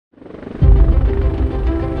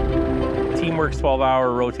works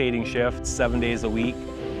 12-hour rotating shifts, 7 days a week,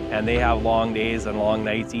 and they have long days and long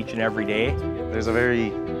nights each and every day. There's a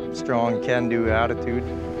very strong can-do attitude.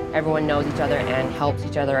 Everyone knows each other and helps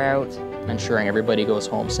each other out. Ensuring everybody goes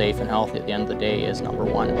home safe and healthy at the end of the day is number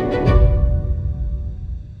one.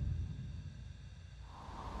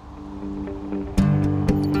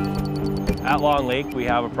 At Long Lake, we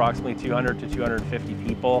have approximately 200 to 250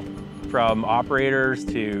 people, from operators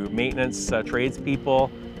to maintenance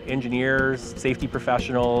tradespeople, engineers, safety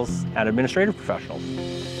professionals, and administrative professionals.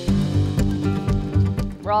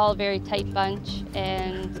 We're all a very tight bunch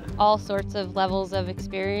and all sorts of levels of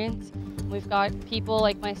experience. We've got people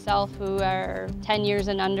like myself who are 10 years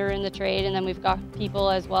and under in the trade, and then we've got people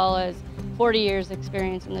as well as 40 years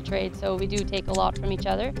experience in the trade, so we do take a lot from each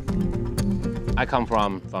other. I come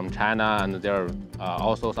from China, and there are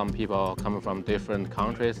also some people coming from different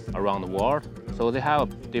countries around the world. So they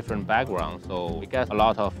have different backgrounds, so we get a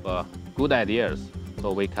lot of good ideas,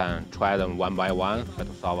 so we can try them one by one to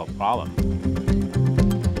solve a problem.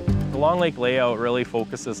 The Long Lake layout really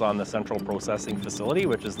focuses on the central processing facility,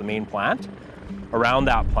 which is the main plant. Around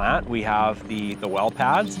that plant, we have the well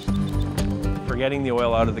pads. For getting the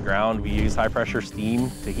oil out of the ground, we use high-pressure steam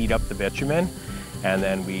to heat up the bitumen, and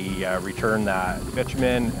then we return that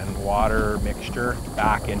bitumen and water mixture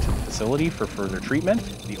back into the facility for further treatment.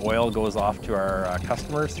 The oil goes off to our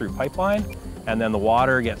customers through pipeline, and then the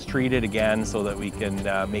water gets treated again so that we can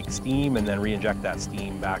make steam and then re-inject that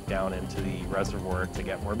steam back down into the reservoir to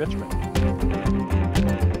get more bitumen.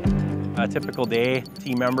 A typical day,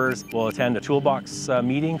 team members will attend a toolbox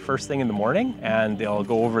meeting first thing in the morning, and they'll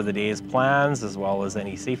go over the day's plans as well as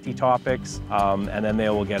any safety topics, and then they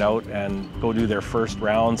will get out and go do their first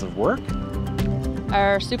rounds of work.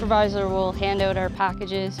 Our supervisor will hand out our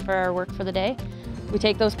packages for our work for the day. We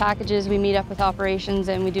take those packages, we meet up with operations,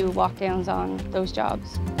 and we do walk-downs on those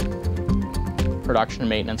jobs. Production and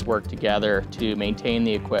maintenance work together to maintain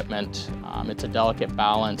the equipment. It's a delicate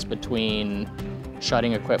balance between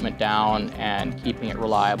shutting equipment down and keeping it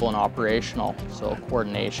reliable and operational. So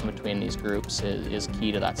coordination between these groups is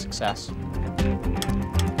key to that success.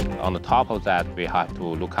 On the top of that, we have to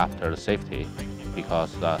look after the safety,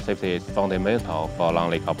 because safety is fundamental for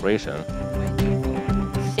Long Lake operation.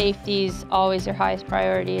 Safety is always your highest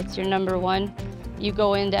priority. It's your number one. You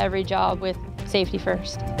go into every job with safety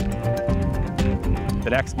first. The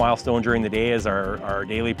next milestone during the day is our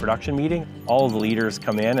daily production meeting. All of the leaders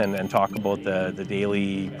come in and talk about the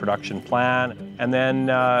daily production plan. And then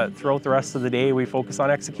throughout the rest of the day, we focus on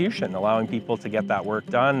execution, allowing people to get that work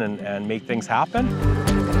done and make things happen.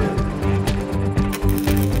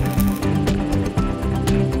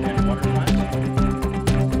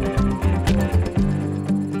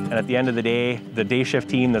 And at the end of the day shift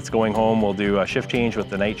team that's going home will do a shift change with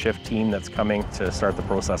the night shift team that's coming to start the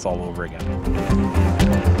process all over again.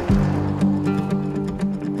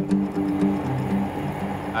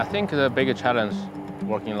 I think the biggest challenge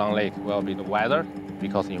working in Long Lake will be the weather,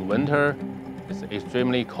 because in winter it's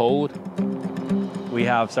extremely cold. We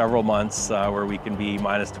have several months where we can be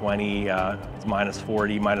 -20,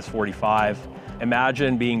 -40, -45.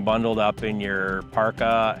 Imagine being bundled up in your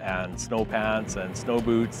parka and snow pants and snow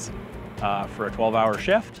boots for a 12-hour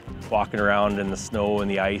shift, walking around in the snow and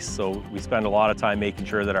the ice. So we spend a lot of time making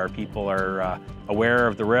sure that our people are aware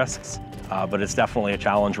of the risks, but it's definitely a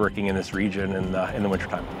challenge working in this region in the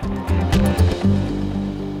wintertime.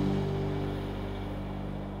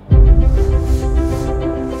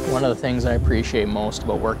 One of the things I appreciate most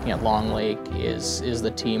about working at Long Lake is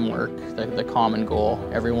the teamwork, the common goal,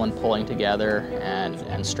 everyone pulling together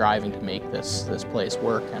and striving to make this place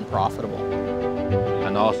work and profitable.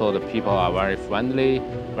 And also the people are very friendly,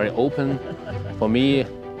 very open. For me,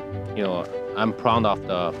 I'm proud of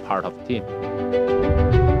the part of the team.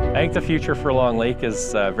 I think the future for Long Lake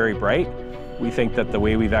is very bright. We think that the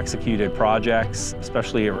way we've executed projects,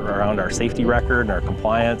 especially around our safety record and our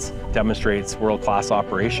compliance, demonstrates world-class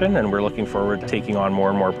operation, and we're looking forward to taking on more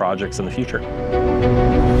and more projects in the future.